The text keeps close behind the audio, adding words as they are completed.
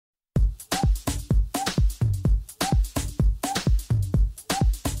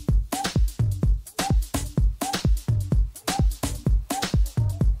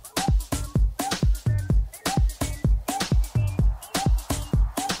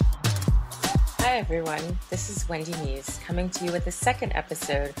Hi everyone, this is Wendy Muse coming to you with the second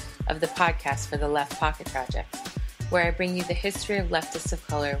episode of the podcast for the Left Pocket Project, where I bring you the history of leftists of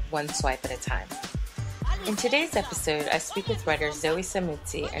color one swipe at a time. In today's episode, I speak with writers Zoé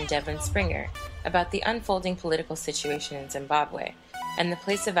Samudzi and Devyn Springer about the unfolding political situation in Zimbabwe and the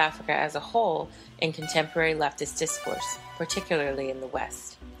place of Africa as a whole in contemporary leftist discourse, particularly in the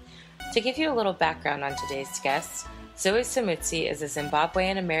West. To give you a little background on today's guest, Zoé Samudzi is a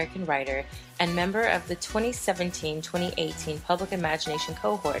Zimbabwean-American writer and member of the 2017-2018 Public Imagination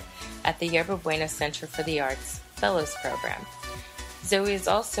cohort at the Yerba Buena Center for the Arts Fellows Program. Zoé is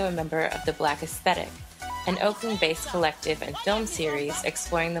also a member of The Black Aesthetic, an Oakland-based collective and film series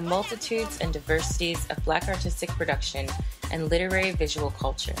exploring the multitudes and diversities of Black artistic production and literary visual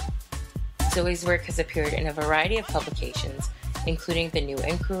culture. Zoé's work has appeared in a variety of publications, including The New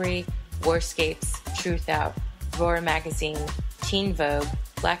Inquiry, Warscapes, Truthout, Roar Magazine, Teen Vogue,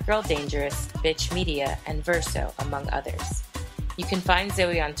 Black Girl Dangerous, Bitch Media, and Verso, among others. You can find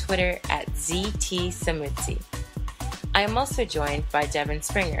Zoé on Twitter at ZTSamudzi. I am also joined by Devyn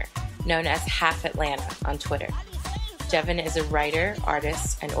Springer, known as Half Atlanta on Twitter. Devyn is a writer,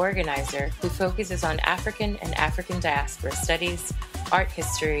 artist, and organizer who focuses on African and African diaspora studies, art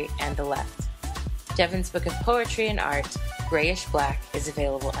history, and the left. Devyn's book of poetry and art, Grayish Black, is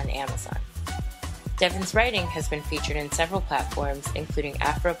available on Amazon. Devyn's writing has been featured in several platforms, including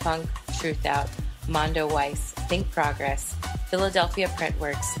Afropunk, Truthout, Mondo Weiss, Think Progress, Philadelphia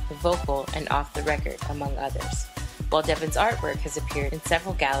Printworks, The Vocal, and Off the Record, among others, while Devyn's artwork has appeared in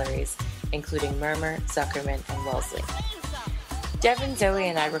several galleries, including Murmur, Zuckerman, and Wellesley. Devyn, Zoé,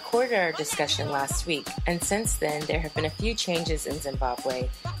 and I recorded our discussion last week, and since then there have been a few changes in Zimbabwe,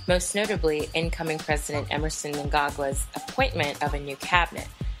 most notably incoming President Emmerson Mnangagwa's appointment of a new cabinet,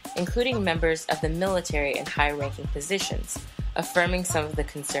 including members of the military in high-ranking positions, affirming some of the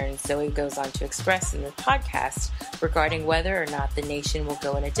concerns Zoé goes on to express in the podcast regarding whether or not the nation will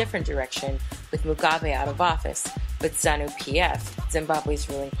go in a different direction with Mugabe out of office, but ZANU-PF, Zimbabwe's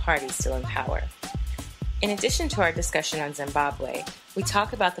ruling party, still in power. In addition to our discussion on Zimbabwe, we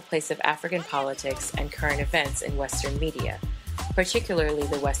talk about the place of African politics and current events in Western media, particularly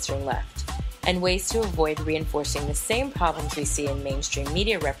the Western left, and ways to avoid reinforcing the same problems we see in mainstream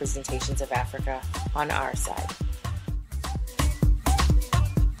media representations of Africa on our side.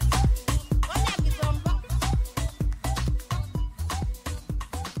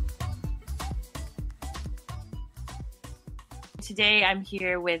 Today I'm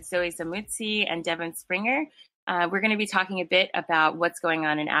here with Zoé Samudzi and Devyn Springer. We're going to be talking a bit about what's going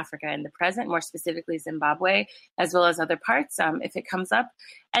on in Africa in the present, more specifically Zimbabwe, as well as other parts, if it comes up.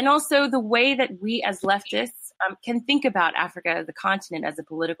 And also the way that we as leftists can think about Africa, the continent, as a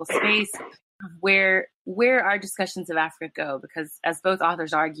political space, where our discussions of Africa go, because as both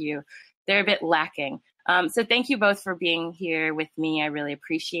authors argue, they're a bit lacking. So thank you both for being here with me. I really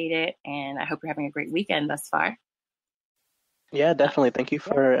appreciate it. And I hope you're having a great weekend thus far. Yeah, definitely. Thank you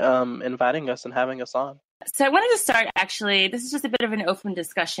for inviting us and having us on. So I wanted to start, actually, this is just a bit of an open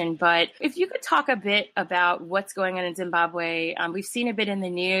discussion, but if you could talk a bit about what's going on in Zimbabwe. We've seen a bit in the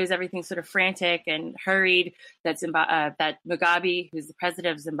news, everything's sort of frantic and hurried, that Mugabe, who's the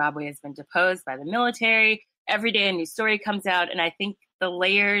president of Zimbabwe, has been deposed by the military. Every day a new story comes out, and I think the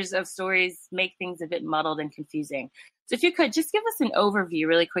layers of stories make things a bit muddled and confusing. So if you could just give us an overview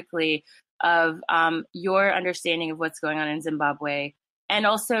really quickly of your understanding of what's going on in Zimbabwe. And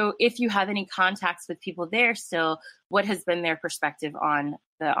also, if you have any contacts with people there still, what has been their perspective on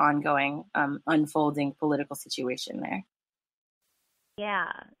the ongoing unfolding political situation there?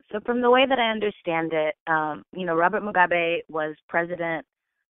 Yeah. So from the way that I understand it, Robert Mugabe was president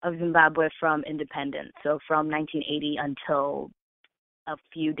of Zimbabwe from independence, so from 1980 until a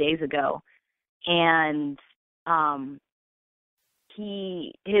few days ago. And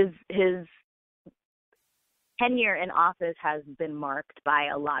his tenure in office has been marked by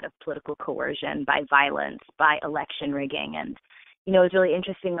a lot of political coercion, by violence, by election rigging. And, it's really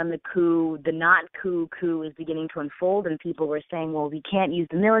interesting when the not-coup coup is beginning to unfold, and people were saying, well, we can't use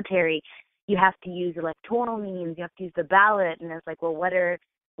the military. You have to use electoral means. You have to use the ballot. And it's like, well, what is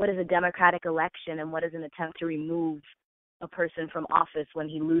a democratic election, and what is an attempt to remove a person from office when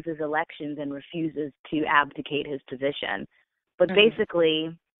he loses elections and refuses to abdicate his position? But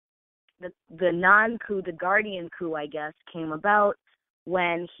basically, the non-coup, the guardian coup, I guess, came about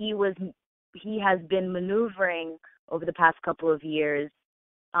when he has been maneuvering over the past couple of years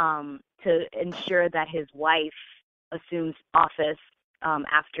to ensure that his wife assumes office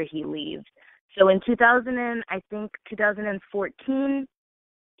after he leaves. So in 2014,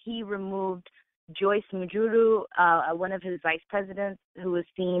 he removed Joyce Mujuru, one of his vice presidents, who was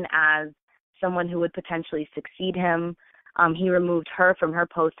seen as someone who would potentially succeed him. He removed her from her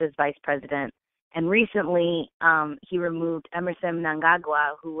post as vice president. And recently, he removed Emmerson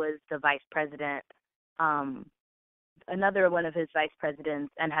Mnangagwa, who was the vice president, another one of his vice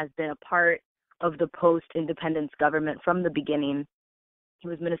presidents, and has been a part of the post-independence government from the beginning. He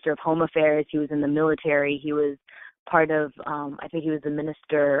was Minister of Home Affairs. He was in the military. He was part of, I think he was the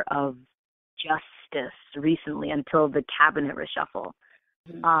Minister of Justice recently until the cabinet reshuffle.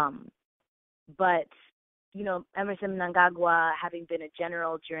 But, you know, Emmerson Mnangagwa, having been a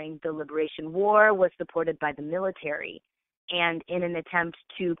general during the Liberation War, was supported by the military. And in an attempt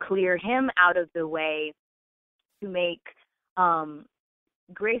to clear him out of the way, to make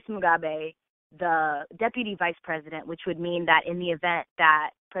Grace Mugabe the deputy vice president, which would mean that in the event that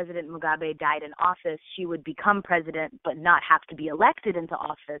President Mugabe died in office, she would become president but not have to be elected into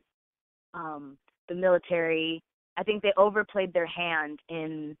office. The military, I think they overplayed their hand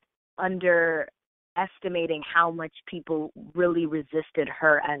in underestimating how much people really resisted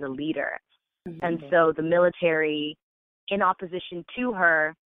her as a leader. And so the military, in opposition to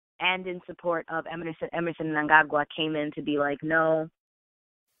her and in support of Emmerson Mnangagwa, came in to be like, no,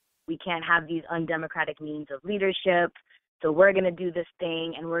 we can't have these undemocratic means of leadership, so we're going to do this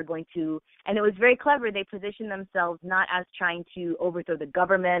thing, and we're going to, and it was very clever. They positioned themselves not as trying to overthrow the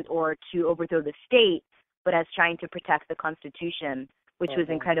government or to overthrow the state, but as trying to protect the Constitution, which was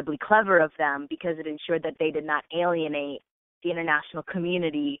incredibly clever of them because it ensured that they did not alienate the international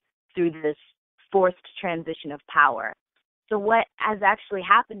community through this forced transition of power. So what has actually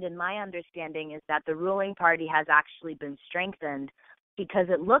happened, in my understanding, is that the ruling party has actually been strengthened because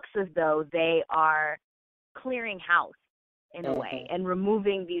it looks as though they are clearing house in a way and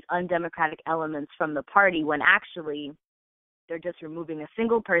removing these undemocratic elements from the party when actually they're just removing a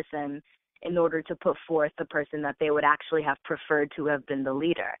single person in order to put forth the person that they would actually have preferred to have been the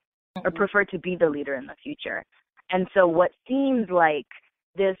leader or prefer to be the leader in the future. And so what seems like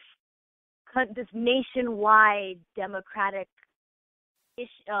this nationwide democratic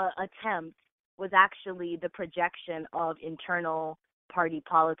attempt was actually the projection of internal party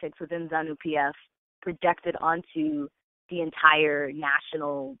politics within ZANU-PF projected onto the entire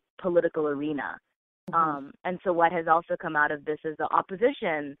national political arena. And so what has also come out of this is the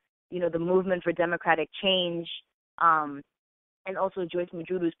opposition, you know, the movement for democratic change, and also Joyce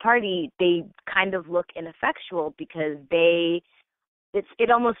Mujuru's party, they kind of look ineffectual because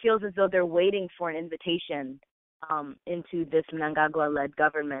it almost feels as though they're waiting for an invitation into this Mnangagwa-led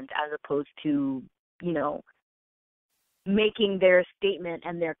government as opposed to, you know, making their statement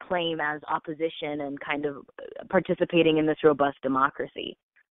and their claim as opposition and kind of participating in this robust democracy.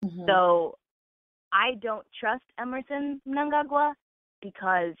 So I don't trust Emmerson Mnangagwa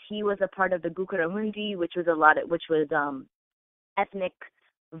because he was a part of the Gukurahundi, which was ethnic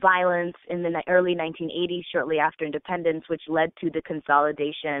violence in the early 1980s, shortly after independence, which led to the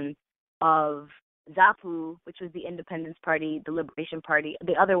consolidation of ZAPU, which was the Independence Party, the Liberation Party,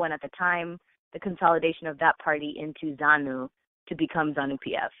 the other one at the time, the consolidation of that party into ZANU to become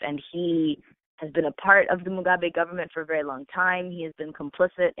ZANU-PF. And he has been a part of the Mugabe government for a very long time. He has been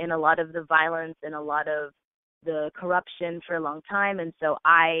complicit in a lot of the violence and a lot of the corruption for a long time. And so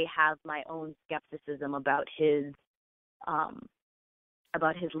I have my own skepticism about his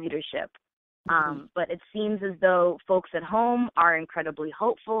leadership. But it seems as though folks at home are incredibly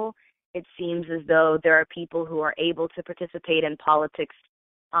hopeful. It seems as though there are people who are able to participate in politics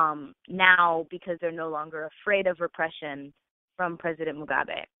now because they're no longer afraid of repression from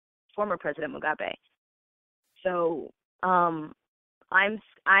former President Mugabe. So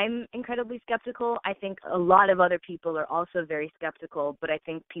I'm incredibly skeptical. I think a lot of other people are also very skeptical, but I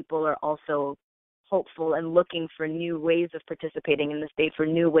think people are also hopeful and looking for new ways of participating in the state, for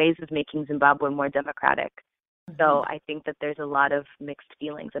new ways of making Zimbabwe more democratic. So I think that there's a lot of mixed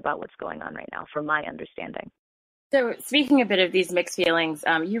feelings about what's going on right now, from my understanding. So speaking a bit of these mixed feelings,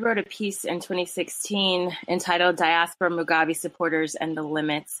 you wrote a piece in 2016 entitled Diaspora, Mugabe Supporters and the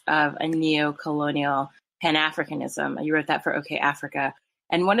Limits of a Neocolonial Pan-Africanism. You wrote that for OkayAfrica.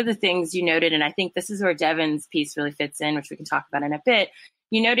 And one of the things you noted, and I think this is where Devyn's piece really fits in, which we can talk about in a bit,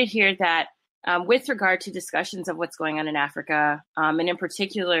 you noted here that with regard to discussions of what's going on in Africa, and in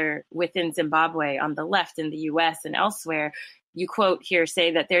particular within Zimbabwe on the left in the US and elsewhere, you quote here say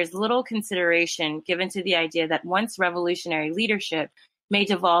that there's little consideration given to the idea that once revolutionary leadership may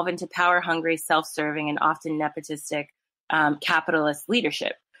devolve into power-hungry, self-serving, and often nepotistic capitalist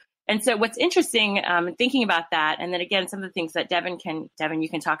leadership. And so what's interesting, thinking about that, and then again, some of the things that Devyn, you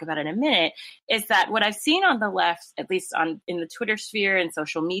can talk about in a minute, is that what I've seen on the left, at least in the Twitter sphere and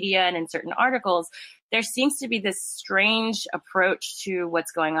social media and in certain articles, there seems to be this strange approach to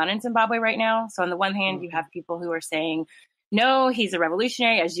what's going on in Zimbabwe right now. So on the one hand, you have people who are saying, no, he's a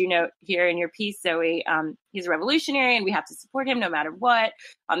revolutionary, as you note here in your piece, Zoe. He's a revolutionary and we have to support him no matter what.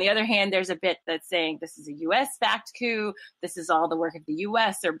 On the other hand, there's a bit that's saying this is a U.S.-backed coup. This is all the work of the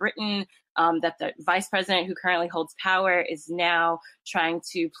U.S. or Britain, that the vice president who currently holds power is now trying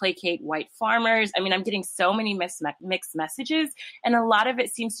to placate white farmers. I mean, I'm getting so many mixed messages, and a lot of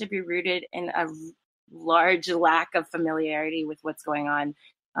it seems to be rooted in a large lack of familiarity with what's going on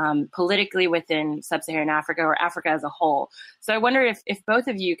politically within sub-Saharan Africa or Africa as a whole. So I wonder if both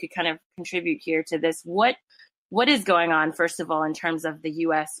of you could kind of contribute here to this. What is going on, first of all, in terms of the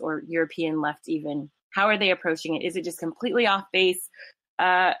U.S. or European left even? How are they approaching it? Is it just completely off base?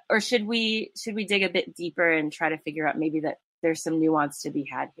 Or should we dig a bit deeper and try to figure out maybe that there's some nuance to be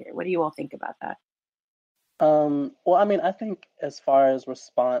had here? What do you all think about that? Well, I mean, I think as far as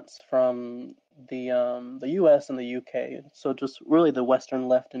response from the U.S. and the U.K., so just really the Western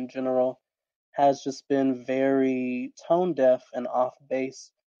left in general, has just been very tone deaf and off base,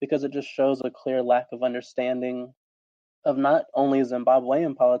 because it just shows a clear lack of understanding of not only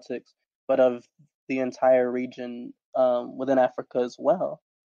Zimbabwean politics, but of the entire region within Africa as well.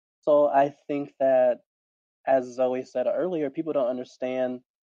 So I think that, as Zoe said earlier, people don't understand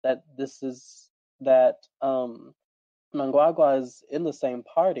that Mnangagwa is in the same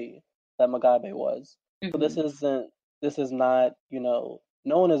party that Mugabe was. So this is not, no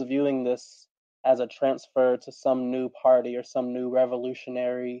one is viewing this as a transfer to some new party or some new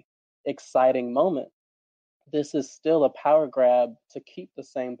revolutionary, exciting moment. This is still a power grab to keep the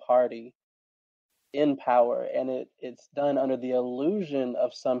same party in power, and it's done under the illusion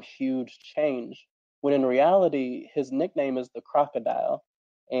of some huge change, when in reality, his nickname is the Crocodile,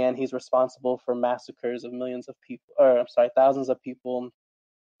 and he's responsible for massacres of thousands of people,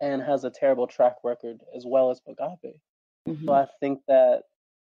 and has a terrible track record as well as Mugabe. So I think that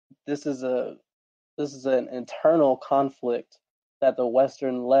this is an internal conflict that the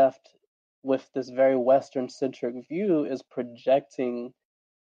Western left, with this very Western-centric view, is projecting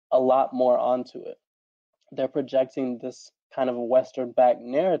a lot more onto it. They're projecting this kind of Western-backed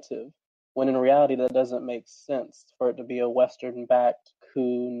narrative, when in reality that doesn't make sense for it to be a Western-backed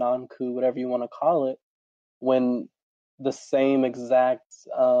coup, non-coup, whatever you want to call it, when the same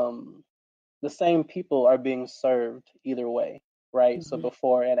people are being served either way, right? So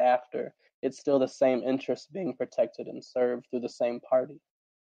before and after, it's still the same interests being protected and served through the same party.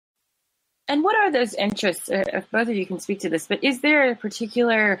 And what are those interests? If both of you can speak to this, but is there a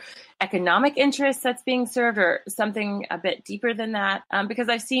particular economic interest that's being served, or something a bit deeper than that? Because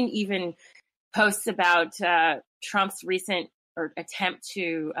I've seen even posts about Trump's recent attempt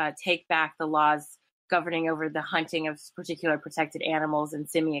to take back the laws governing over the hunting of particular protected animals and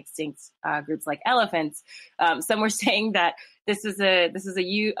semi-extinct groups like elephants. Some were saying that this is a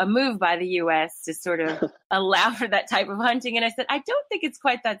move by the U.S. to sort of allow for that type of hunting. And I said, I don't think it's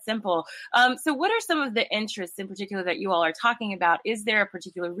quite that simple. So what are some of the interests in particular that you all are talking about? Is there a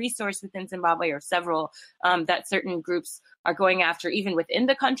particular resource within Zimbabwe, or several, that certain groups are going after even within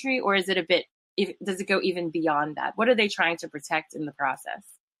the country? Or is it does it go even beyond that? What are they trying to protect in the process?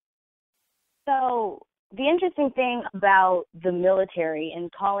 So the interesting thing about the military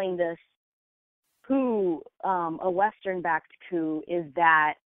and calling this coup a Western-backed coup is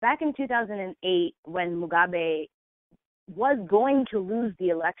that back in 2008, when Mugabe was going to lose the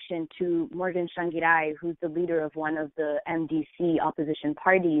election to Morgan Tsvangirai, who's the leader of one of the MDC opposition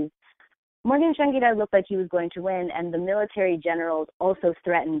parties, Morgan Tsvangirai looked like he was going to win, and the military generals also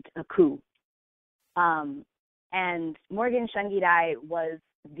threatened a coup. And Morgan Tsvangirai was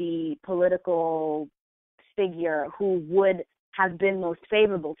the political figure who would have been most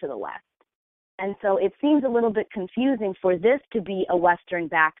favorable to the West. And so it seems a little bit confusing for this to be a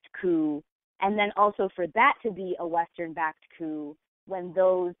Western-backed coup, and then also for that to be a Western-backed coup, when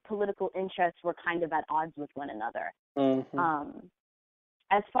those political interests were kind of at odds with one another.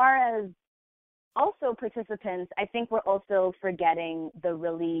 As far as also participants, I think we're also forgetting the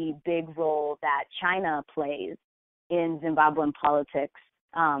really big role that China plays in Zimbabwean politics,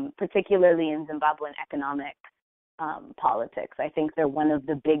 particularly in Zimbabwean economic politics. I think they're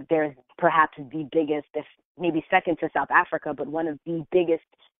they're perhaps the biggest, if maybe second to South Africa, but one of the biggest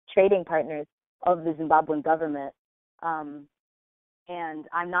trading partners of the Zimbabwean government. And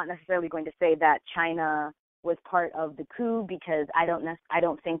I'm not necessarily going to say that China was part of the coup, because I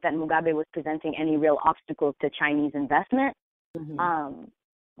don't think that Mugabe was presenting any real obstacles to Chinese investment.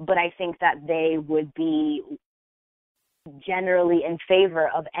 but I think that they would be generally in favor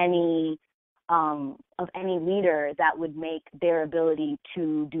of any leader that would make their ability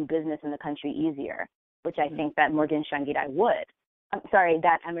to do business in the country easier, which I think that Morgan Tsvangirai would.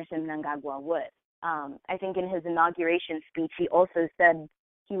 That Emmerson Mnangagwa would. I think in his inauguration speech, he also said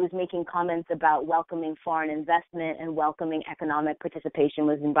he was making comments about welcoming foreign investment and welcoming economic participation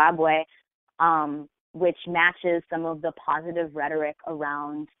with Zimbabwe, which matches some of the positive rhetoric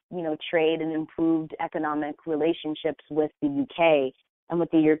around, trade and improved economic relationships with the UK and with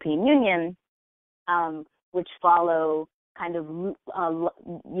the European Union, which follow kind of,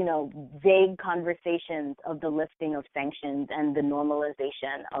 vague conversations of the lifting of sanctions and the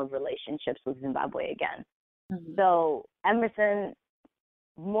normalization of relationships with Zimbabwe again. Mm-hmm. So Emmerson,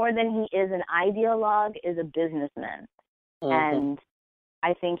 more than he is an ideologue, is a businessman. Mm-hmm. And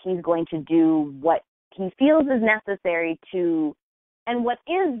I think he's going to do what he feels is necessary and what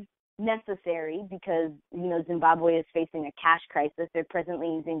is necessary because, Zimbabwe is facing a cash crisis. They're presently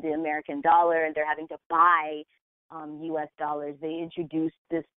using the American dollar and they're having to buy U.S. dollars. They introduced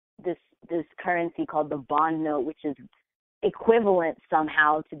this currency called the bond note, which is equivalent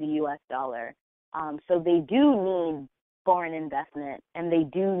somehow to the U.S. dollar. So they do need foreign investment and they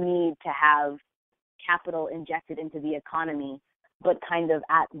do need to have capital injected into the economy, but kind of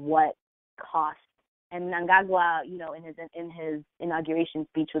at what cost? And Mnangagwa, in his inauguration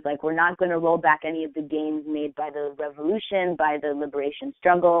speech was like, we're not going to roll back any of the gains made by the revolution, by the liberation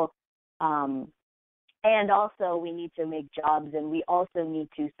struggle. And also we need to make jobs and we also need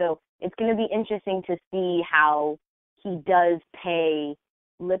to. So it's going to be interesting to see how he does pay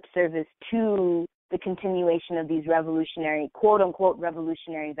lip service to the continuation of these revolutionary, quote unquote,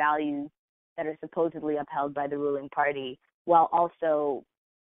 revolutionary values that are supposedly upheld by the ruling party, while also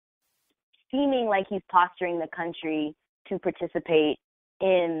seeming like he's posturing the country to participate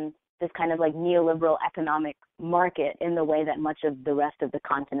in this kind of like neoliberal economic market in the way that much of the rest of the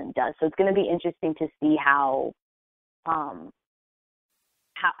continent does. So it's going to be interesting to see how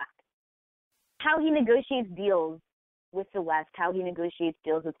he negotiates deals with the West, how he negotiates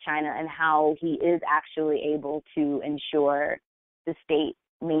deals with China, and how he is actually able to ensure the state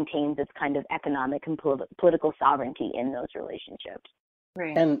maintains its kind of economic and political sovereignty in those relationships.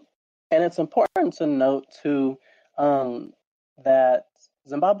 Right. And it's important to note too that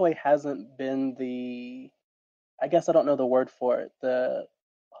Zimbabwe hasn't been I guess I don't know the word for it, the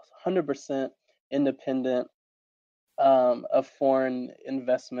 100% independent of foreign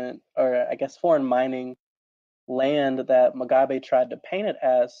investment, or I guess foreign mining land that Mugabe tried to paint it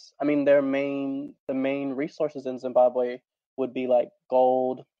as. I mean, the main resources in Zimbabwe would be like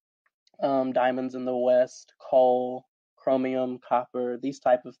gold, diamonds in the West, coal, chromium, copper, these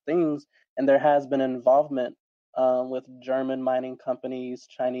type of things. And there has been involvement with German mining companies,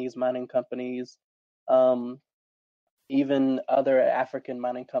 Chinese mining companies, even other African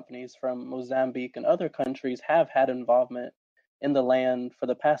mining companies from Mozambique and other countries have had involvement in the land for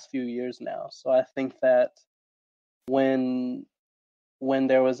the past few years now. So I think that when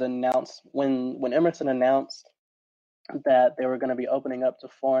there was when Emerson announced that they were going to be opening up to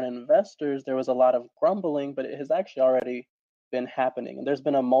foreign investors, there was a lot of grumbling, but it has actually already been happening. And there's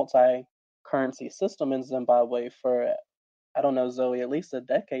been a multi-currency system in Zimbabwe for, I don't know, Zoe, at least a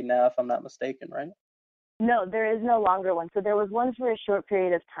decade now, if I'm not mistaken, right? No, there is no longer one. So there was one for a short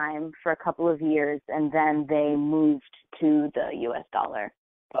period of time, for a couple of years, and then they moved to the U.S. dollar.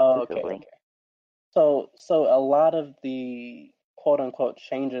 Oh, okay. So a lot of the quote-unquote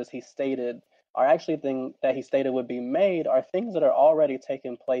changes he stated are actually things that he stated would be made are things that are already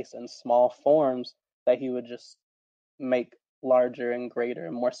taking place in small forms that he would just make larger and greater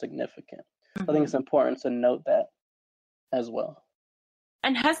and more significant. Mm-hmm. I think it's important to note that as well.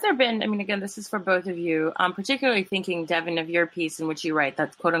 And has there been, I mean, again, this is for both of you, particularly thinking, Devyn, of your piece in which you write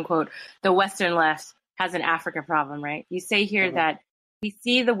that, quote unquote, the Western left has an Africa problem, right? You say here mm-hmm. that we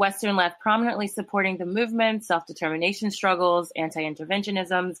see the Western left prominently supporting the movement, self-determination struggles,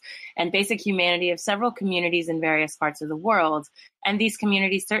 anti-interventionisms, and basic humanity of several communities in various parts of the world. And these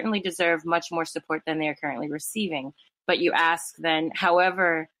communities certainly deserve much more support than they are currently receiving. But you ask then,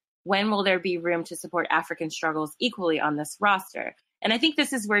 however, when will there be room to support African struggles equally on this roster? And I think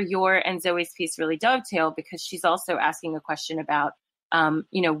this is where your and Zoe's piece really dovetail, because she's also asking a question about,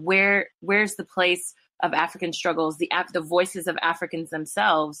 where's the place of African struggles, the voices of Africans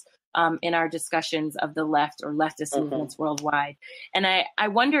themselves in our discussions of the left or leftist mm-hmm. movements worldwide. And I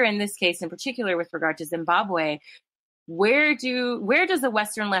wonder in this case, in particular with regard to Zimbabwe, where does the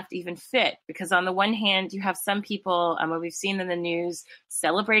Western left even fit? Because on the one hand, you have some people, what we've seen in the news,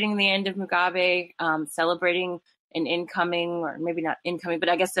 celebrating the end of Mugabe, celebrating an incoming, or maybe not incoming, but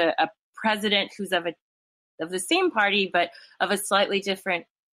I guess a president who's of the same party, but of a slightly different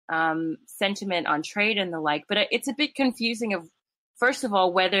sentiment on trade and the like. But it's a bit confusing of, first of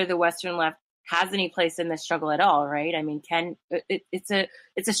all, whether the Western left has any place in this struggle at all, right? I mean, it's a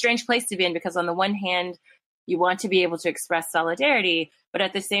strange place to be in, because on the one hand, you want to be able to express solidarity, but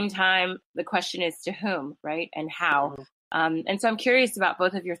at the same time, the question is to whom, right? And how? And so I'm curious about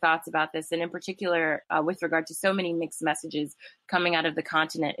both of your thoughts about this, and in particular, with regard to so many mixed messages coming out of the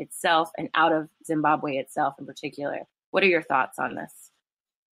continent itself and out of Zimbabwe itself in particular. What are your thoughts on this?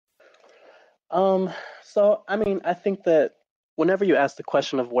 So, I mean, I think that whenever you ask the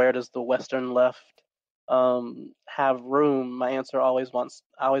question of where does the Western left have room, my answer I always want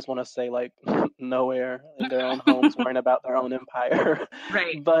to say, like, nowhere, in their own homes, worrying about their own empire.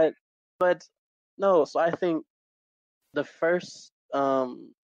 Right. But no. So I think the first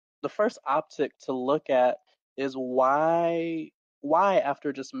optic to look at is why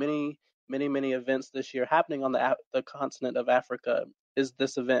after just many events this year happening on the continent of Africa, is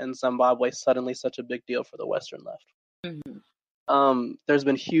this event in Zimbabwe suddenly such a big deal for the Western left? Mm-hmm. There's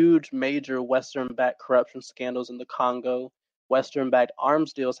been huge, major Western-backed corruption scandals in the Congo, Western-backed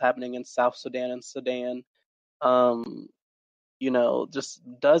arms deals happening in South Sudan and Sudan. Just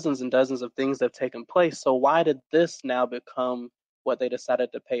dozens and dozens of things that have taken place. So why did this now become what they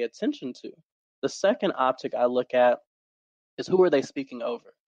decided to pay attention to? The second optic I look at is, who are they speaking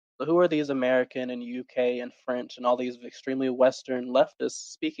over? So who are these American and UK and French and all these extremely Western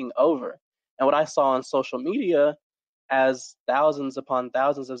leftists speaking over? And what I saw on social media, as thousands upon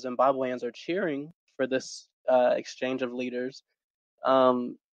thousands of Zimbabweans are cheering for this exchange of leaders,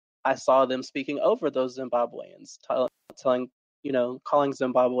 I saw them speaking over those Zimbabweans, calling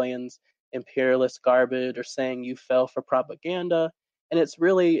Zimbabweans imperialist garbage, or saying you fell for propaganda. And it's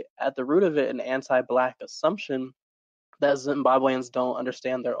really, at the root of it, an anti-Black assumption that Zimbabweans don't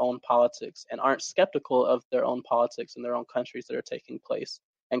understand their own politics and aren't skeptical of their own politics in their own countries that are taking place,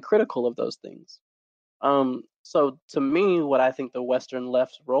 and critical of those things. So to me, what I think the Western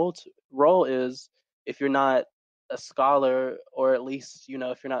left's role is, if you're not a scholar, or at least,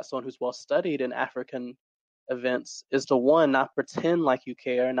 if you're not someone who's well studied in African events, is to, one, not pretend like you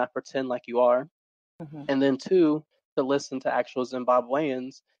care, not pretend like you are, and then two, to listen to actual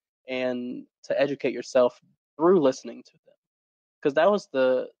Zimbabweans and to educate yourself through listening to them. Because that was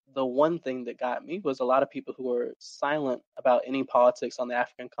the one thing that got me, was a lot of people who were silent about any politics on the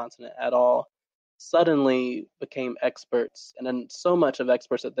African continent at all suddenly became experts, and then so much of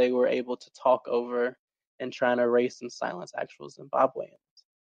experts that they were able to talk over and trying to erase and silence actual Zimbabweans.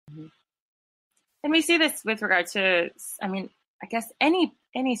 Mm-hmm. And we see this with regard to, I mean, I guess any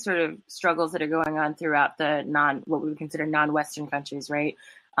sort of struggles that are going on throughout the what we would consider non-Western countries, right?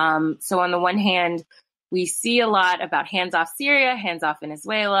 So on the one hand, we see a lot about hands off Syria, hands off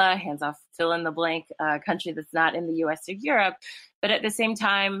Venezuela, hands off fill in the blank country that's not in the US or Europe. But at the same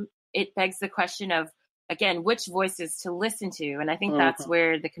time, it begs the question of, again, which voices to listen to. And I think that's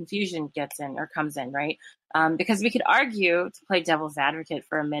where the confusion comes in, right? Because we could argue, to play devil's advocate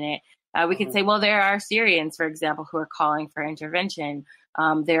for a minute, we could say, well, there are Syrians, for example, who are calling for intervention.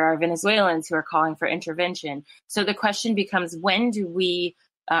 There are Venezuelans who are calling for intervention. So the question becomes, when do we,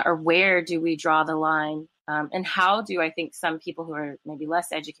 or where do we draw the line? And how do, I think, some people who are maybe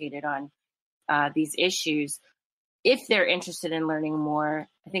less educated on these issues, if they're interested in learning more,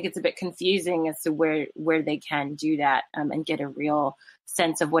 I think it's a bit confusing as to where they can do that and get a real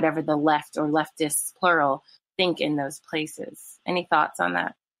sense of whatever the left, or leftists, plural, think in those places. Any thoughts on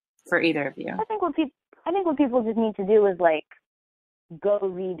that for either of you? I think what people just need to do is, like, go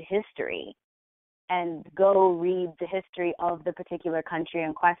read history, and go read the history of the particular country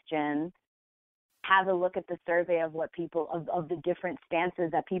in question. Have a look at the survey of what people, of the different stances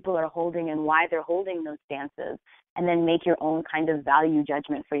that people are holding and why they're holding those stances, and then make your own kind of value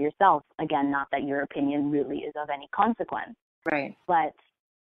judgment for yourself. Again, not that your opinion really is of any consequence. Right. But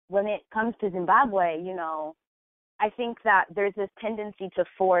when it comes to Zimbabwe, I think that there's this tendency to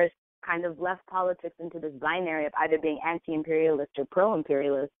force kind of left politics into this binary of either being anti-imperialist or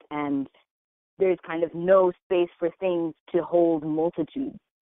pro-imperialist, and there's kind of no space for things to hold multitudes.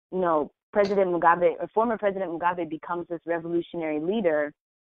 President Mugabe, or former President Mugabe, becomes this revolutionary leader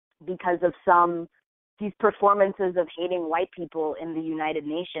because of these performances of hating white people in the United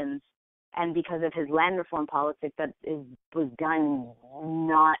Nations, and because of his land reform politics that was done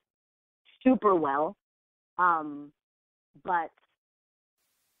not super well. But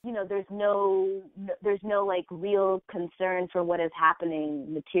there's no like real concern for what is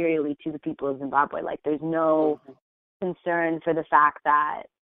happening materially to the people of Zimbabwe. Like, there's no concern for the fact that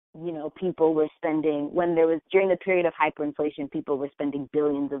people were spending, during the period of hyperinflation, people were spending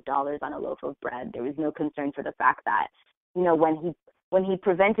billions of dollars on a loaf of bread. There was no concern for the fact that, when he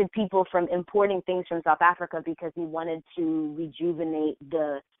prevented people from importing things from South Africa because he wanted to rejuvenate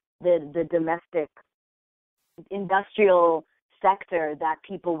the domestic industrial sector, that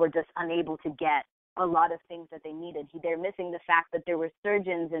people were just unable to get a lot of things that they needed. They're missing the fact that there were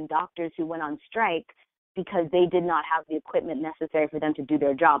surgeons and doctors who went on strike because they did not have the equipment necessary for them to do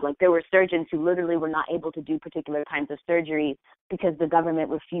their job. Like, there were surgeons who literally were not able to do particular kinds of surgery because the government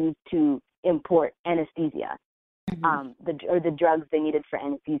refused to import anesthesia, the drugs they needed for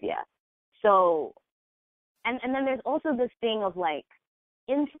anesthesia. So, and then there's also this thing of like,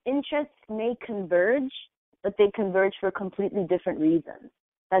 interests may converge, but they converge for completely different reasons.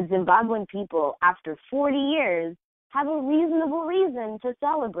 That Zimbabwean people, after 40 years, have a reasonable reason to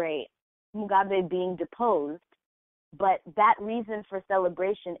celebrate Mugabe being deposed, but that reason for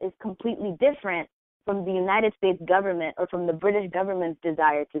celebration is completely different from the United States government or from the British government's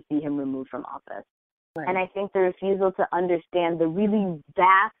desire to see him removed from office. Right. And I think the refusal to understand the really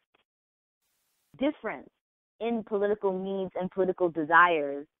vast difference in political needs and political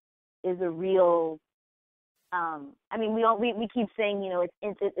desires is a real, we keep saying,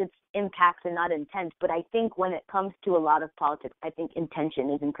 it's impacts and not intent, but I think when it comes to a lot of politics, I think intention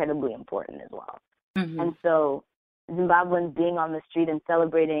is incredibly important as well. Mm-hmm. And so Zimbabweans being on the street and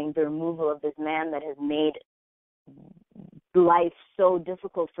celebrating the removal of this man that has made life so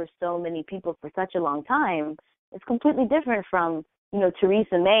difficult for so many people for such a long time is completely different from,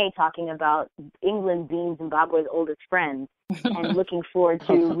 Theresa May talking about England being Zimbabwe's oldest friend and looking forward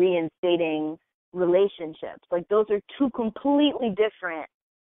to reinstating relationships. Like, those are two completely different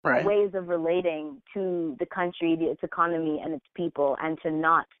ways of relating to the country, its economy, and its people, and to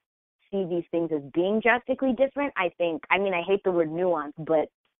not see these things as being drastically different. I hate the word nuance, but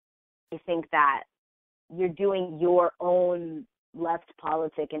I think that you're doing your own left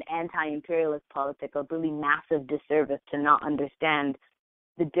politic and anti-imperialist politic a really massive disservice to not understand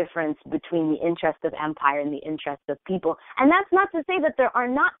the difference between the interest of empire and the interest of people. And that's not to say that there are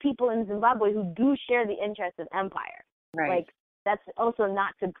not people in Zimbabwe who do share the interest of empire. Right. Like, that's also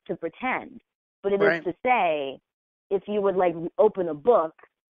not to pretend. But it is to say, if you would open a book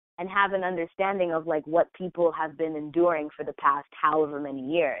and have an understanding of what people have been enduring for the past however many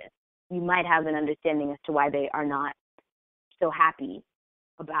years, you might have an understanding as to why they are not so happy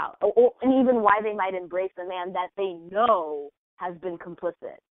about, and even why they might embrace a man that they know has been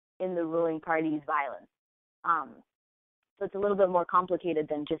complicit in the ruling party's violence. So it's a little bit more complicated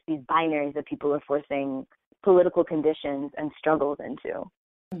than just these binaries that people are forcing political conditions and struggles into.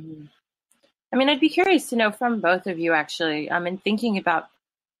 Mm-hmm. I'd be curious to know from both of you, actually, in thinking about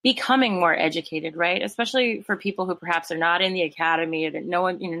becoming more educated, right? Especially for people who perhaps are not in the academy, that no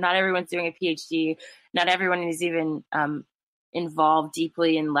one, not everyone's doing a PhD, not everyone is even involved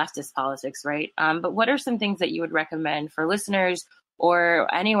deeply in leftist politics, right? But what are some things that you would recommend for listeners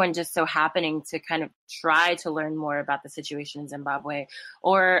or anyone just so happening to kind of try to learn more about the situation in Zimbabwe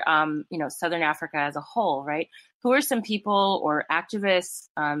or, Southern Africa as a whole, right? Who are some people or activists,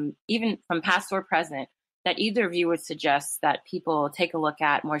 even from past or present, that either of you would suggest that people take a look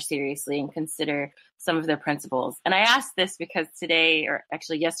at more seriously and consider some of their principles? And I asked this because today, or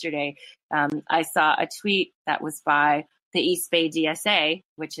actually yesterday, I saw a tweet that was by the East Bay DSA,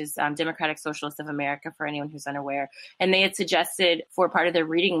 which is Democratic Socialists of America, for anyone who's unaware. And they had suggested for part of their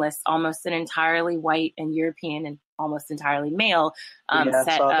reading list almost an entirely white and European and almost entirely male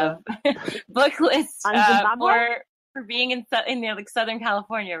set of book lists for being in Southern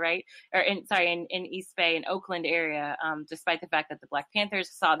California, right? Or in East Bay and Oakland area, despite the fact that the Black Panthers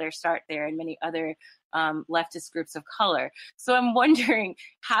saw their start there and many other leftist groups of color. So I'm wondering,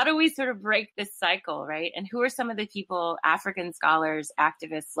 how do we sort of break this cycle, right? And who are some of the people, African scholars,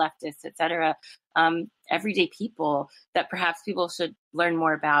 activists, leftists, et cetera, everyday people that perhaps people should learn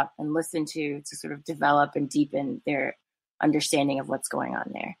more about and listen to sort of develop and deepen their understanding of what's going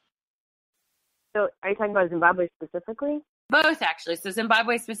on there? So are you talking about Zimbabwe specifically? Both, actually. So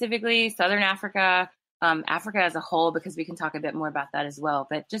Zimbabwe specifically, Southern Africa, Africa as a whole, because we can talk a bit more about that as well.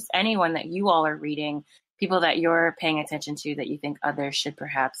 But just anyone that you all are reading, people that you're paying attention to that you think others should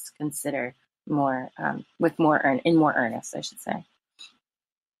perhaps consider more, in more earnest, I should say.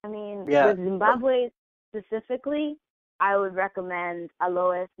 With Zimbabwe specifically, I would recommend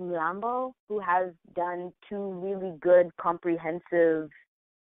Alois Mlambo, who has done 2 really good comprehensive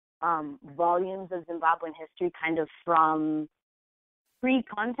volumes of Zimbabwean history, kind of from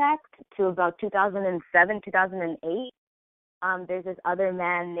pre-contact to about 2007, 2008. There's this other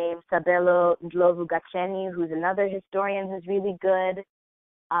man named Sabelo Ndlovu-Gatsheni, who's another historian who's really good.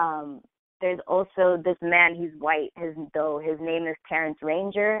 There's also this man, he's white, his name is Terence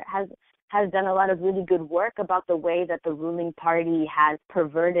Ranger, has done a lot of really good work about the way that the ruling party has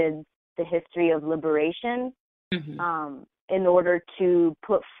perverted the history of liberation in order to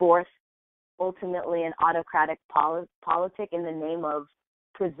put forth ultimately an autocratic politic in the name of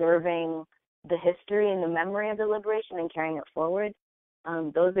preserving the history and the memory of the liberation and carrying it forward.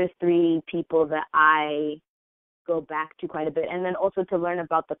 Those are three people that I go back to quite a bit. And then also to learn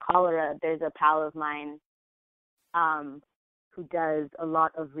about the cholera, there's a pal of mine who does a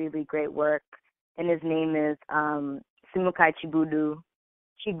lot of really great work, and his name is Simukai Chigudu.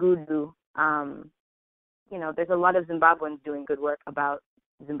 There's a lot of Zimbabweans doing good work about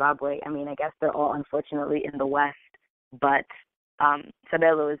Zimbabwe. I mean, I guess they're all unfortunately in the West, but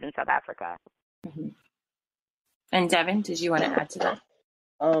Sabelo is in South Africa. Mm-hmm. And Devyn, did you want to add to that?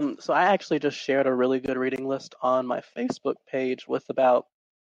 So I actually just shared a really good reading list on my Facebook page with about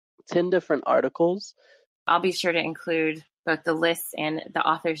 10 different articles. I'll be sure to include both the lists and the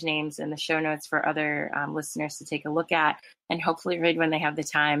authors' names in the show notes for other listeners to take a look at and hopefully read when they have the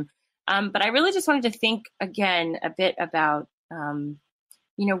time. But I really just wanted to think again a bit about, not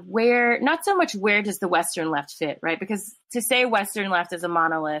so much where does the Western left fit, right? Because to say Western left is a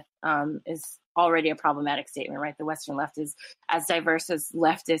monolith is already a problematic statement, right? The Western left is as diverse as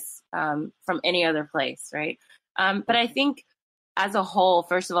leftists from any other place, right? But I think as a whole,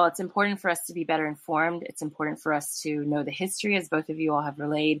 first of all, it's important for us to be better informed. It's important for us to know the history, as both of you all have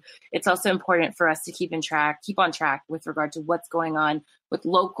relayed. It's also important for us to keep on track with regard to what's going on with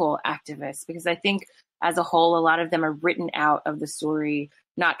local activists, because I think as a whole, a lot of them are written out of the story,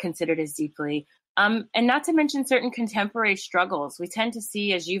 not considered as deeply. And not to mention certain contemporary struggles. We tend to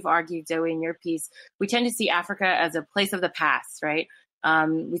see, as you've argued, Zoe, in your piece, we tend to see Africa as a place of the past, right?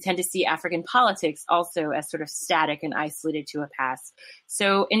 We tend to see African politics also as sort of static and isolated to a past.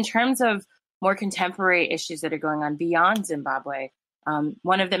 So in terms of more contemporary issues that are going on beyond Zimbabwe,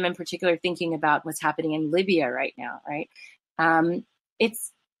 one of them in particular, thinking about what's happening in Libya right now, right?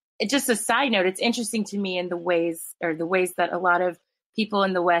 It's just a side note. It's interesting to me in the ways that a lot of people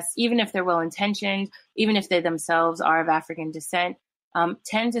in the West, even if they're well-intentioned, even if they themselves are of African descent,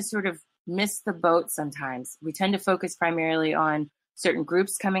 tend to sort of miss the boat sometimes. We tend to focus primarily on certain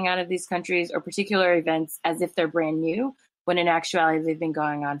groups coming out of these countries or particular events as if they're brand new, when in actuality they've been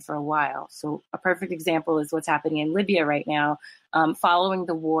going on for a while. So a perfect example is what's happening in Libya right now, following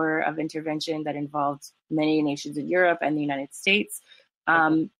the war of intervention that involved many nations in Europe and the United States.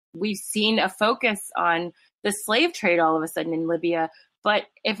 We've seen a focus on the slave trade all of a sudden in Libya. But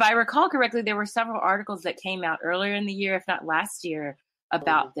if I recall correctly, there were several articles that came out earlier in the year, if not last year,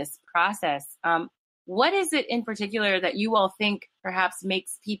 about this process. What is it in particular that you all think perhaps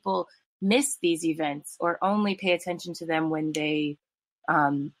makes people miss these events or only pay attention to them when they,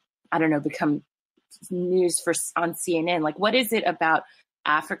 become news on CNN? Like, what is it about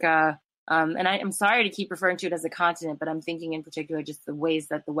Africa? And I'm sorry to keep referring to it as a continent, but I'm thinking in particular just the ways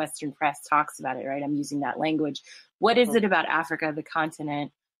that the Western press talks about it, right? I'm using that language. What is it about Africa, the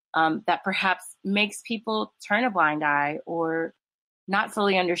continent, that perhaps makes people turn a blind eye or not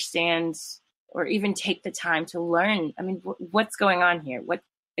fully understand or even take the time to learn? I mean, what's going on here? What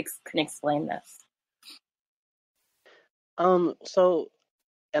can explain this?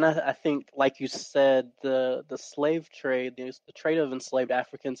 And I think, like you said, the slave trade, the trade of enslaved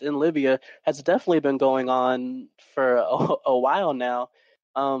Africans in Libya has definitely been going on for a while now.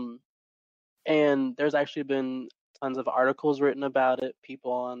 And there's actually been tons of articles written about it.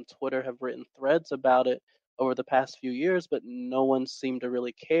 People on Twitter have written threads about it over the past few years, but no one seemed to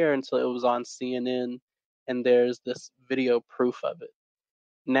really care until it was on CNN, and there's this video proof of it.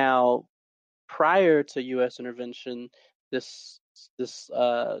 Now, prior to U.S. intervention, this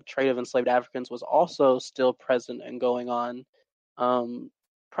trade of enslaved Africans was also still present and going on.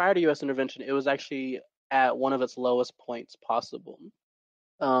 Prior to U.S. intervention, it was actually at one of its lowest points possible.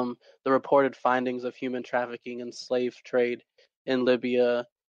 The reported findings of human trafficking and slave trade in Libya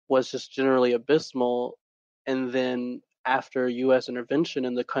was just generally abysmal. And then after U.S. intervention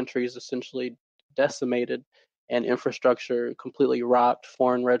and the country is essentially decimated and infrastructure completely rocked,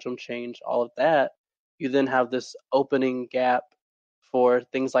 foreign regime change, all of that, you then have this opening gap for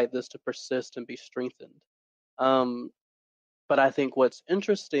things like this to persist and be strengthened. But I think what's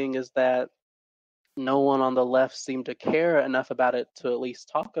interesting is that no one on the left seemed to care enough about it to at least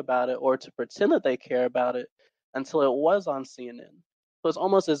talk about it or to pretend that they care about it until it was on CNN. So it's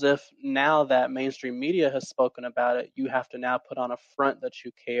almost as if now that mainstream media has spoken about it, you have to now put on a front that you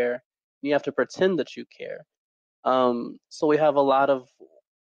care. And you have to pretend that you care. So we have a lot of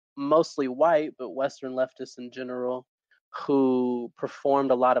mostly white, but Western leftists in general, who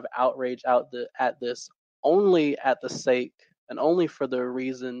performed a lot of outrage at this only at the sake and only for the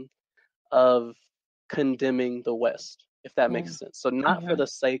reason of condemning the West, if that makes sense. So not for the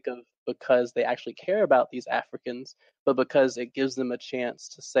sake of because they actually care about these Africans, but because it gives them a chance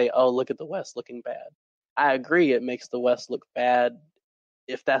to say, oh, look at the West looking bad. I agree, it makes the West look bad.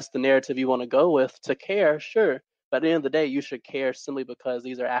 If that's the narrative you want to go with, to care, sure. But at the end of the day, you should care simply because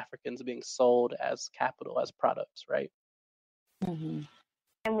these are Africans being sold as capital, as products, right? And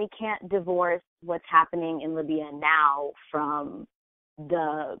we can't divorce what's happening in Libya now from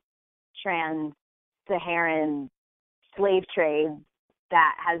the trans-Saharan slave trade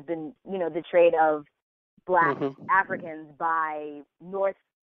that has been, the trade of Black Africans by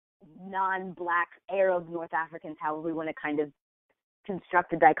non-Black Arab North Africans, however we want to kind of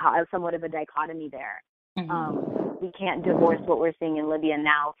construct somewhat of a dichotomy there. We can't divorce what we're seeing in Libya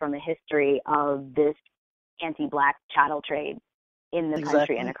now from a history of this anti-Black chattel trade in the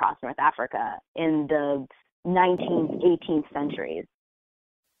country and across North Africa in the 19th, 18th centuries.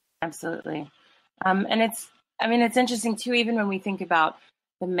 Absolutely. And it's interesting too, even when we think about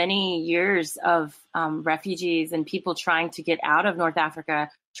the many years of refugees and people trying to get out of North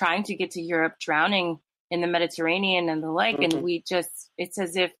Africa, trying to get to Europe, drowning in the Mediterranean and the like. And it's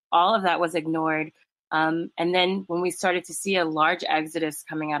as if all of that was ignored. And then when we started to see a large exodus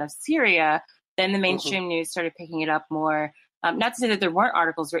coming out of Syria, then the mainstream news started picking it up more. Not to say that there weren't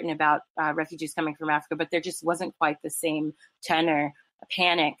articles written about refugees coming from Africa, but there just wasn't quite the same tenor,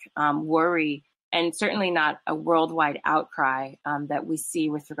 panic, worry, and certainly not a worldwide outcry that we see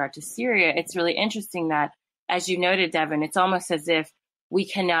with regard to Syria. It's really interesting that, as you noted, Devyn, it's almost as if we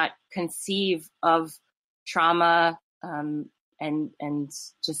cannot conceive of trauma and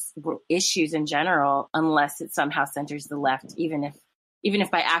just issues in general unless it somehow centers the left, even if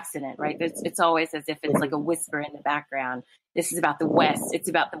by accident, right? It's always as if it's like a whisper in the background. This is about the West. It's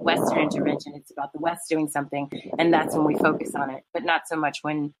about the Western intervention. It's about the West doing something. And that's when we focus on it, but not so much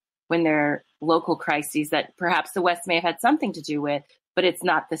when there are local crises that perhaps the West may have had something to do with, but it's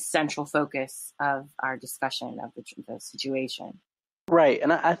not the central focus of our discussion of the situation. Right.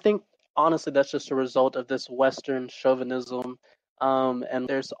 And I think, honestly, that's just a result of this Western chauvinism. And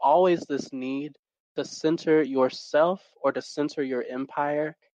there's always this need to center yourself or to center your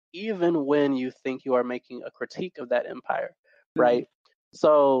empire, even when you think you are making a critique of that empire, right?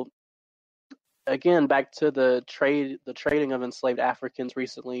 So again, back to the trading of enslaved Africans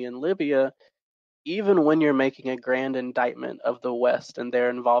recently in Libya, even when you're making a grand indictment of the West and their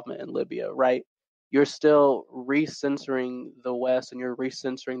involvement in Libya, right? You're still recentering the West and you're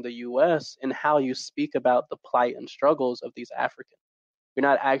recentering the U.S. in how you speak about the plight and struggles of these Africans. You're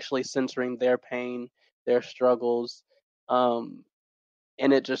not actually centering their pain, their struggles, and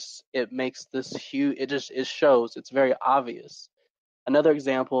it makes this huge. It shows. It's very obvious. Another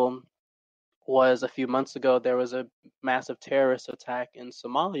example was a few months ago. There was a massive terrorist attack in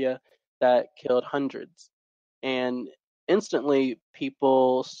Somalia that killed hundreds, and instantly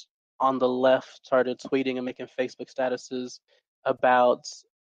people on the left started tweeting and making Facebook statuses about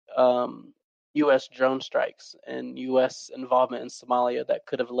U.S. drone strikes and U.S. involvement in Somalia that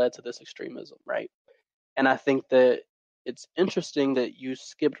could have led to this extremism, right? And I think that it's interesting that you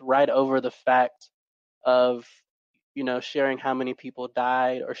skipped right over the fact of, sharing how many people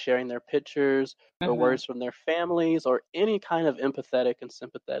died or sharing their pictures or words from their families or any kind of empathetic and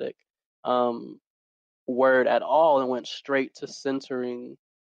sympathetic word at all, and went straight to centering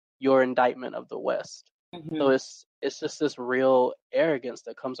your indictment of the West. So it's just this real arrogance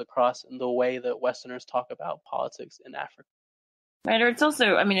that comes across in the way that Westerners talk about politics in Africa. Right, or it's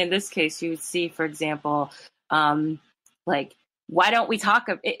also, in this case, you would see, for example, why don't we talk?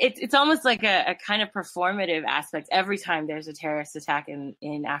 It's almost like a kind of performative aspect every time there's a terrorist attack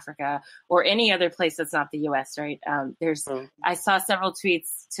in Africa or any other place that's not the U.S., right? I saw several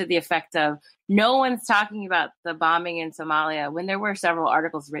tweets to the effect of, no one's talking about the bombing in Somalia, when there were several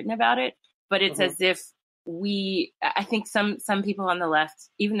articles written about it, but it's as if I think some people on the left,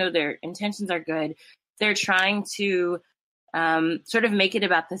 even though their intentions are good, they're trying to sort of make it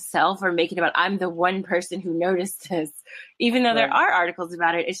about the self or make it about, I'm the one person who noticed this, even though there are articles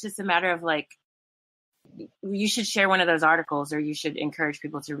about it. It's just a matter of you should share one of those articles, or you should encourage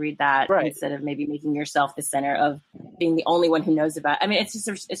people to read that instead of maybe making yourself the center of being the only one who knows about it. It's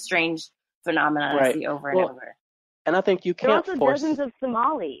just a strange phenomenon I see over and over. And I think you can't there are also dozens of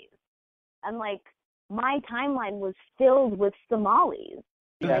Somalis. And my timeline was filled with Somalis.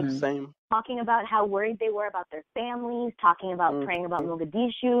 Yeah, same. Talking about how worried they were about their families, talking about praying about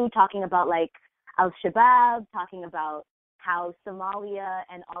Mogadishu, talking about Al-Shabaab, talking about how Somalia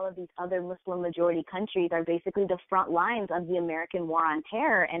and all of these other Muslim majority countries are basically the front lines of the American war on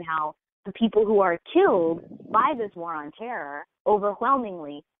terror, and how the people who are killed by this war on terror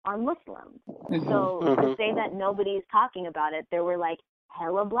overwhelmingly are Muslims. So to say that nobody's talking about it, there were like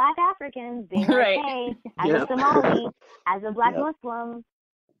hella Black Africans being like, hey, as a Somali, as a Black Muslim,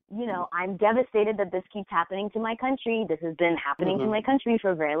 you know, I'm devastated that this keeps happening to my country. This has been happening to my country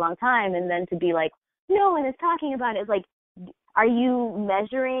for a very long time. And then to be like, no one is talking about it. It's like, are you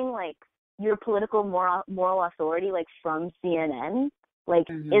measuring like your political moral authority like from CNN? Like,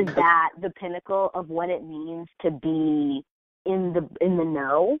 is that the pinnacle of what it means to be in the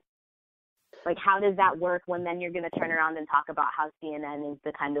know? Like, how does that work when then you're going to turn around and talk about how CNN is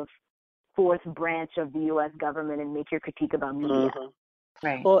the kind of fourth branch of the U.S. government and make your critique about media?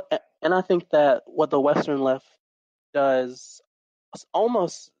 Right. Well, and I think that what the Western left does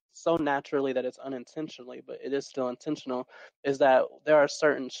almost so naturally that it's unintentionally, but it is still intentional, is that there are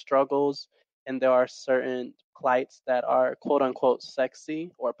certain struggles and there are certain plights that are quote unquote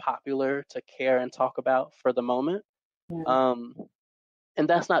sexy or popular to care and talk about for the moment. And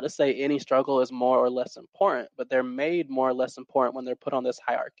that's not to say any struggle is more or less important, but they're made more or less important when they're put on this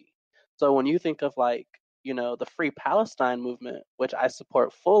hierarchy. So when you think of like, you know, the Free Palestine movement, which I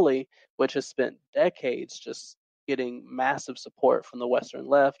support fully, which has spent decades just getting massive support from the Western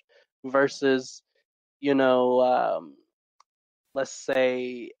left, versus, you know, let's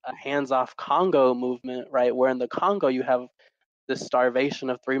say a hands-off Congo movement, right, where in the Congo you have this starvation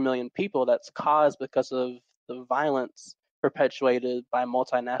of 3 million people that's caused because of the violence perpetuated by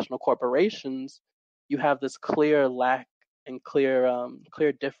multinational corporations. You have this clear lack and clear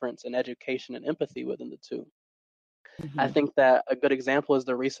difference in education and empathy within the two. I think that a good example is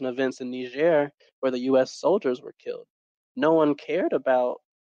the recent events in Niger where the U.S. soldiers were killed. No one cared about,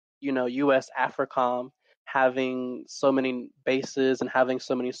 you know, U.S. AFRICOM having so many bases and having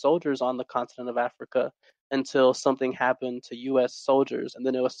so many soldiers on the continent of Africa until something happened to U.S. soldiers, and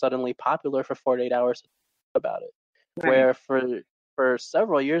then it was suddenly popular for 48 hours to talk about it. Where for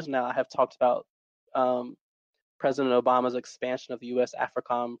several years now, I have talked about President Obama's expansion of the U.S.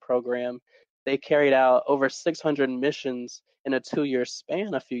 AFRICOM program. They carried out over 600 missions in a 2-year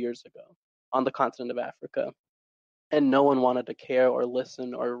span a few years ago on the continent of Africa. And no one wanted to care or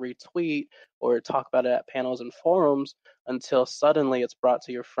listen or retweet or talk about it at panels and forums until suddenly it's brought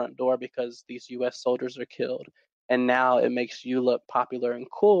to your front door because these U.S. soldiers are killed. And now it makes you look popular and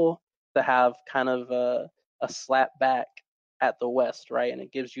cool to have kind of a slap back at the West, right? And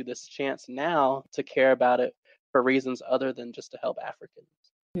it gives you this chance now to care about it for reasons other than just to help Africans.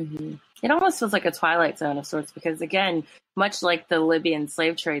 It almost feels like a Twilight Zone of sorts because, again, much like the Libyan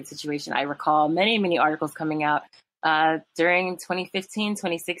slave trade situation, I recall many articles coming out during 2015,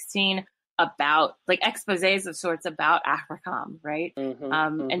 2016 about like exposés of sorts about AFRICOM, right?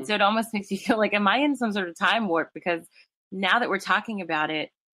 And so it almost makes you feel like, am I in some sort of time warp? Because now that we're talking about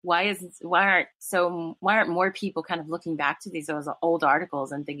it, why aren't more people kind of looking back to these old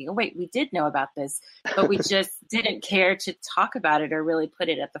articles and thinking, oh wait, we did know about this, but we just didn't care to talk about it or really put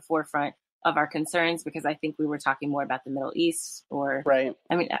it at the forefront of our concerns because I think we were talking more about the Middle East or, right.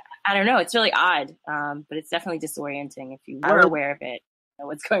 I mean, I don't know. It's really odd, but it's definitely disorienting if you were aware of it. You know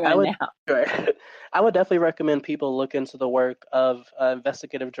what's going on now. Sure. I would definitely recommend people look into the work of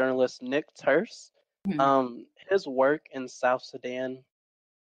investigative journalist Nick Turse. His work in South Sudan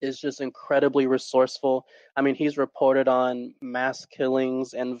is just incredibly resourceful. I mean, he's reported on mass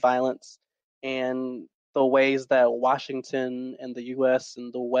killings and violence and the ways that Washington and the U.S.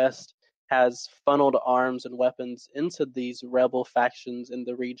 and the West has funneled arms and weapons into these rebel factions in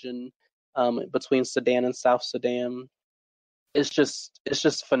the region between Sudan and South Sudan. It's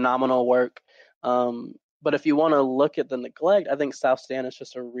just phenomenal work. But if you want to look at the neglect, I think South Sudan is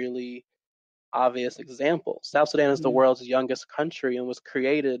just a really obvious example. South Sudan is the world's youngest country and was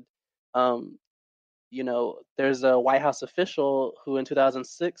created. You know, there's a White House official who in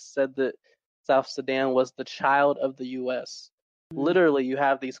 2006 said that South Sudan was the child of the U.S. Literally, you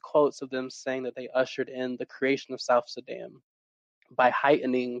have these quotes of them saying that they ushered in the creation of South Sudan by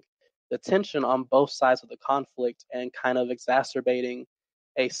heightening the tension on both sides of the conflict and kind of exacerbating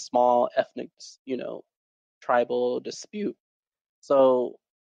a small ethnic, you know, tribal dispute. So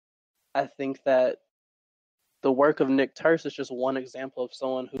I think that the work of Nick Turse is just one example of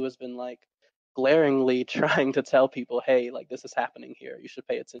someone who has been like glaringly trying to tell people, hey, like this is happening here. You should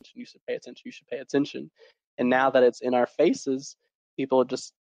pay attention. You should pay attention. You should pay attention. And now that it's in our faces, people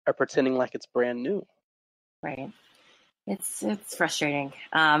just are pretending like it's brand new. Right. It's frustrating.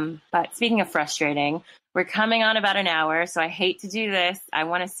 But speaking of frustrating, we're coming on about an hour, so I hate to do this. I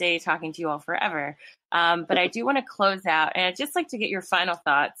want to stay talking to you all forever. But I do want to close out, and I'd just like to get your final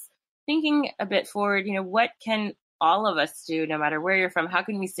thoughts. Thinking a bit forward, what can all of us do, no matter where you're from? How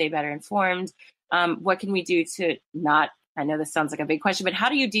can we stay better informed? What can we do to not, I know this sounds like a big question, but how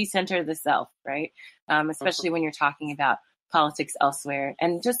do you decenter the self, right? Especially when you're talking about politics elsewhere,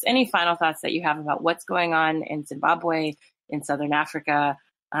 and just any final thoughts that you have about what's going on in Zimbabwe, in Southern Africa,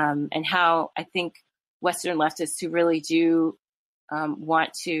 and how I think Western leftists who really do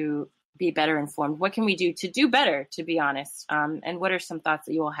want to be better informed, what can we do to do better, to be honest? And what are some thoughts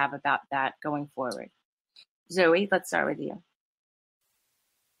that you will have about that going forward? Zoe, let's start with you.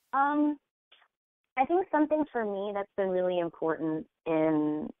 I think something for me that's been really important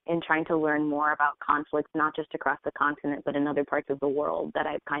in trying to learn more about conflicts, not just across the continent, but in other parts of the world, that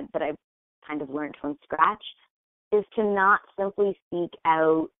I've kind of learned from scratch, is to not simply seek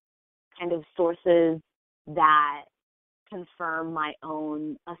out kind of sources that confirm my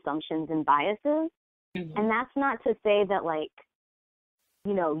own assumptions and biases. Mm-hmm. And that's not to say that,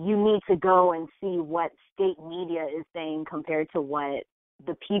 you need to go and see what state media is saying compared to what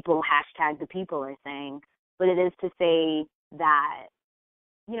the people are saying, but it is to say that,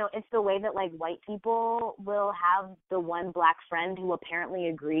 it's the way that white people will have the one black friend who apparently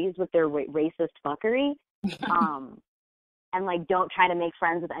agrees with their racist fuckery, and don't try to make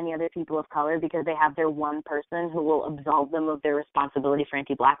friends with any other people of color because they have their one person who will absolve them of their responsibility for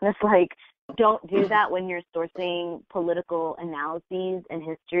anti-blackness. Don't do that when you're sourcing political analyses and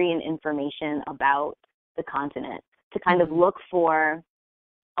history and information about the continent, to kind of look for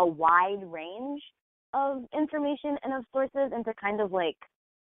a wide range of information and of sources, and to kind of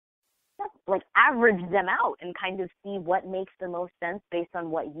average them out and kind of see what makes the most sense based on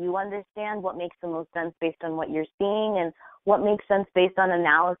what you understand, what makes the most sense based on what you're seeing, and what makes sense based on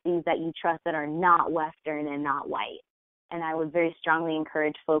analyses that you trust that are not Western and not white. And I would very strongly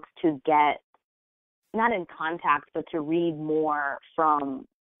encourage folks to get, not in contact, but to read more from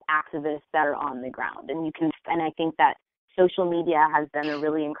activists that are on the ground. And I think that social media has done a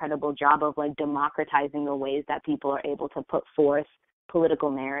really incredible job of democratizing the ways that people are able to put forth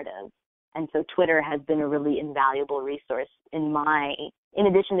political narratives. And so Twitter has been a really invaluable resource in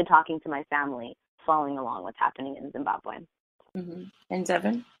addition to talking to my family, following along what's happening in Zimbabwe. Mm-hmm. And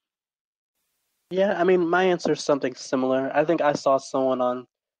Devyn? Yeah, my answer is something similar. I think I saw someone on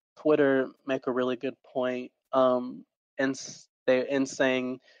Twitter make a really good point in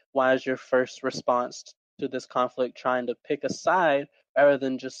saying, why is your first response to this conflict trying to pick a side rather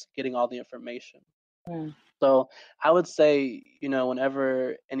than just getting all the information? So I would say,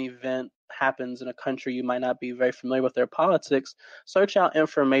 whenever an event happens in a country you might not be very familiar with their politics, search out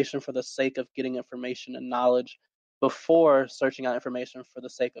information for the sake of getting information and knowledge before searching out information for the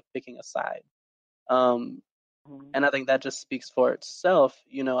sake of picking a side. And I think that just speaks for itself.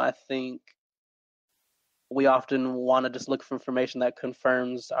 I think we often want to just look for information that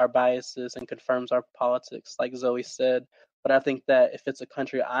confirms our biases and confirms our politics, like Zoe said. But I think that if it's a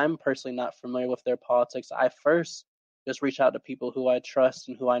country I'm personally not familiar with their politics, I first just reach out to people who I trust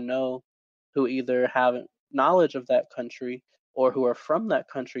and who I know, who either have knowledge of that country or who are from that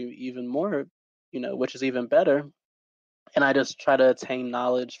country even more, which is even better. And I just try to attain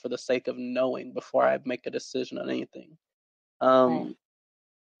knowledge for the sake of knowing before I make a decision on anything.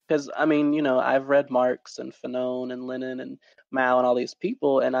 Because, I've read Marx and Fanon and Lenin and Mao and all these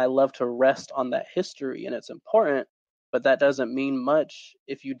people, and I love to rest on that history, and it's important, but that doesn't mean much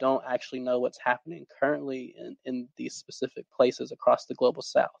if you don't actually know what's happening currently in these specific places across the global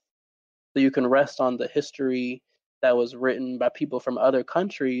south. So you can rest on the history that was written by people from other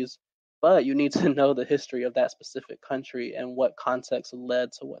countries, but you need to know the history of that specific country and what context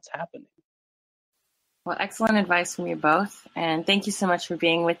led to what's happening. Well, excellent advice from you both. And thank you so much for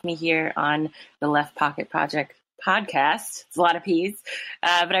being with me here on the Left Pocket Project podcast. It's a lot of P's,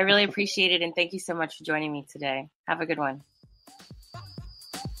 but I really appreciate it. And thank you so much for joining me today. Have a good one.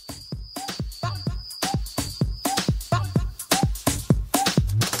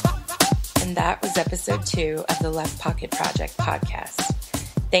 And that was episode 2 of the Left Pocket Project podcast.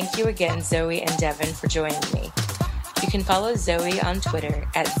 Thank you again, Zoe and Devyn, for joining me. You can follow Zoe on Twitter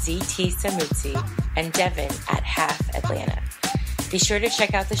at ZT Samudzi and Devyn at Half Atlanta. Be sure to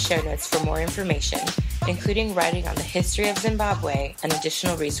check out the show notes for more information, including writing on the history of Zimbabwe and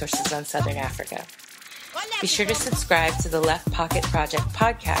additional resources on Southern Africa. Be sure to subscribe to the Left Pocket Project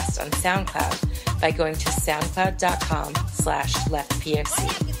podcast on SoundCloud by going to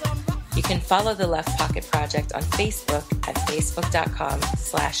soundcloud.com/leftpoc. You can follow the Left Pocket Project on Facebook at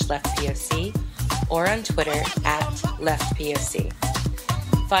facebook.com/leftpoc or on Twitter @LeftPOC.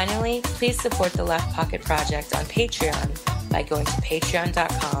 Finally, please support the Left Pocket Project on Patreon by going to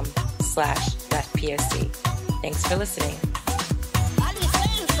patreon.com/leftpoc. Thanks for listening.